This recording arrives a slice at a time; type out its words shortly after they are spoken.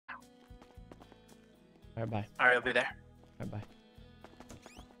All right, bye. All right, I'll be there. All right, bye.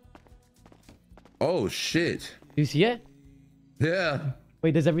 Oh shit. Do you see it? Yeah.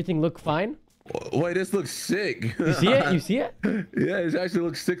 Wait, does everything look fine? Wait, this looks sick. You see it? You see it? Yeah, it actually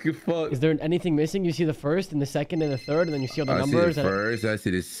looks sick as fuck. Is there anything missing? You see the first and the second and the third, and then you see all the numbers. I see the first, I see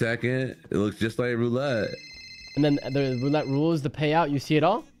the second. It looks just like roulette. And then the roulette rules, the payout. You see it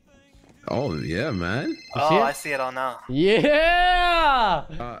all? Oh yeah, man. Oh, I see it all now. Yeah.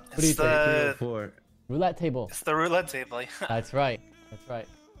 What do you think? 304. Roulette table. It's the roulette table. That's right. That's right.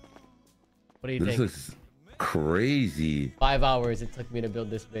 What do you This think? looks crazy. 5 hours it took me to build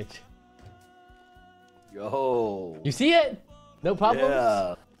this bitch. Yo. You see it? No problems.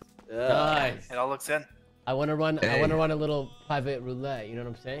 Yeah. Yeah. Nice. It all looks in. I want to run. Hey. I want to run a little private roulette. You know what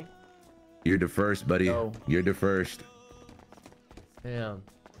I'm saying? You're the first, buddy. No. You're the first. Damn.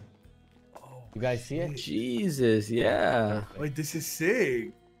 You guys see it? Jesus, yeah. Wait, this is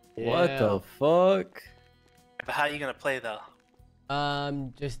sick. What Yeah. the fuck? But how are you gonna play though?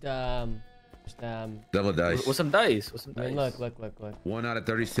 Just Double dice. With some dice. With some I dice. mean, look. 1 out of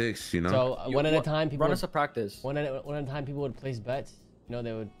 36, you know? So one at a time, people. Run us a practice. One at a time, people would place bets. You know,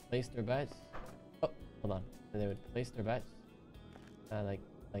 they would place their bets. Oh, hold on. And they would place their bets, like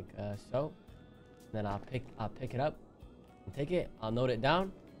so. And then I'll pick it up, and take it. I'll note it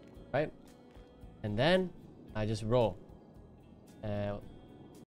down, right? And then I just roll.